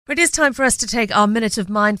It is time for us to take our minute of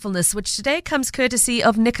mindfulness, which today comes courtesy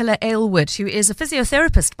of Nicola Aylward, who is a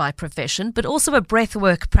physiotherapist by profession, but also a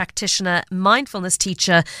breathwork practitioner, mindfulness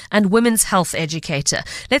teacher, and women's health educator.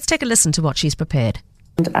 Let's take a listen to what she's prepared.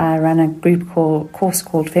 And I run a course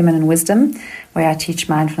called Feminine Wisdom, where I teach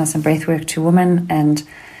mindfulness and breathwork to women and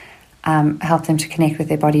help them to connect with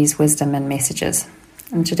their body's wisdom and messages.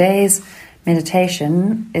 And today's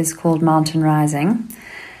meditation is called Mountain Rising.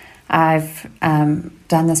 I've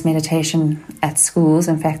done this meditation at schools.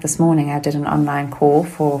 In fact, this morning I did an online call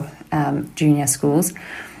for junior schools.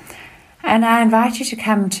 And I invite you to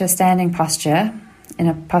come to a standing posture, in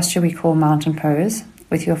a posture we call mountain pose,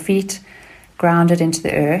 with your feet grounded into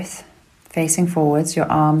the earth, facing forwards, your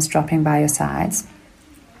arms dropping by your sides.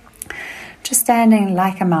 Just standing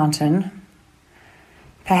like a mountain,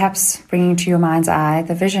 perhaps bringing to your mind's eye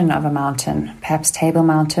the vision of a mountain, perhaps Table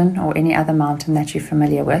Mountain or any other mountain that you're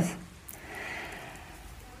familiar with.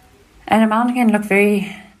 And a mountain can look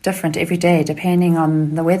very different every day depending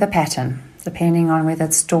on the weather pattern, depending on whether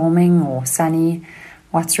it's storming or sunny,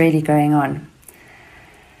 what's really going on.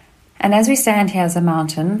 And as we stand here as a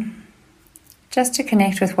mountain, just to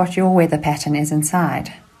connect with what your weather pattern is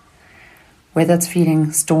inside, whether it's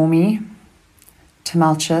feeling stormy,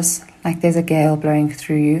 tumultuous, like there's a gale blowing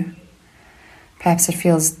through you. Perhaps it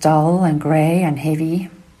feels dull and grey and heavy,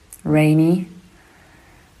 rainy.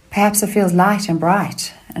 Perhaps it feels light and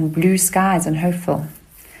bright and blue skies and hopeful.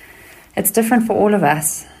 It's different for all of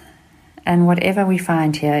us, and whatever we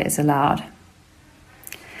find here is allowed.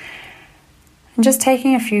 And just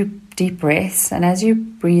taking a few deep breaths, and as you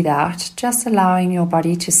breathe out, just allowing your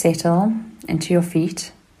body to settle into your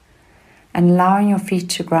feet and allowing your feet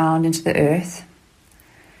to ground into the earth,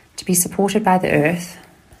 to be supported by the earth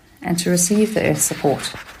and to receive the earth's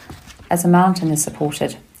support as a mountain is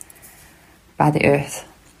supported by the earth.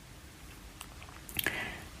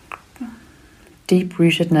 Deep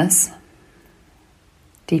rootedness,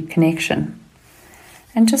 deep connection,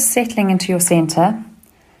 and just settling into your center,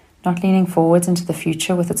 not leaning forwards into the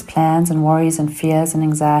future with its plans and worries and fears and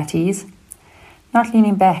anxieties, not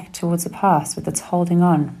leaning back towards the past with its holding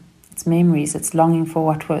on, its memories, its longing for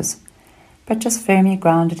what was, but just firmly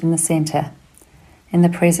grounded in the center, in the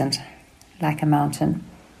present, like a mountain.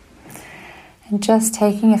 And just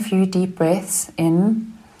taking a few deep breaths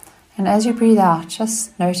in, and as you breathe out,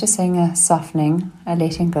 just noticing a softening, a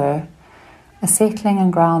letting go, a settling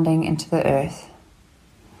and grounding into the earth.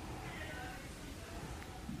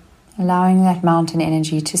 Allowing that mountain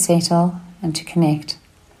energy to settle and to connect,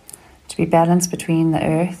 to be balanced between the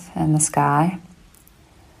earth and the sky.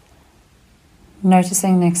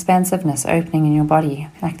 Noticing the expansiveness opening in your body,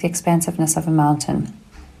 like the expansiveness of a mountain.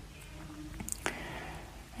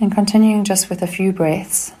 And continuing just with a few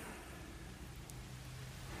breaths.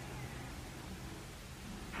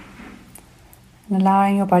 And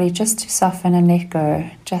allowing your body just to soften and let go,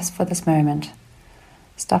 just for this moment.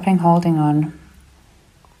 Stopping holding on.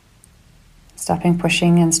 Stopping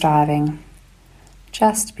pushing and striving.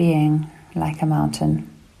 Just being like a mountain.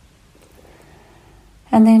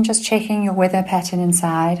 And then just checking your weather pattern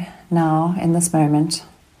inside now, in this moment.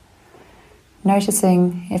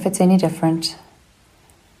 Noticing if it's any different,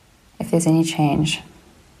 if there's any change.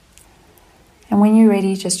 And when you're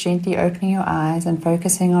ready, just gently opening your eyes and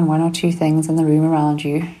focusing on one or two things in the room around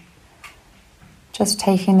you. Just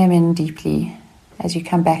taking them in deeply as you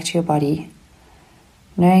come back to your body,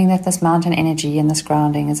 knowing that this mountain energy and this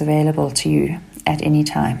grounding is available to you at any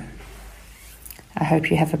time. I hope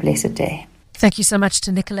you have a blessed day. Thank you so much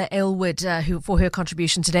to Nicola Aylward for her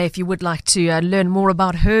contribution today. If you would like to learn more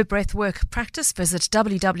about her breathwork practice, visit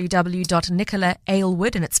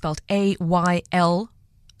www.nicolaaylward, and it's spelled Aylward,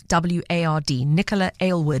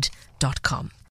 NicolaAylward.com.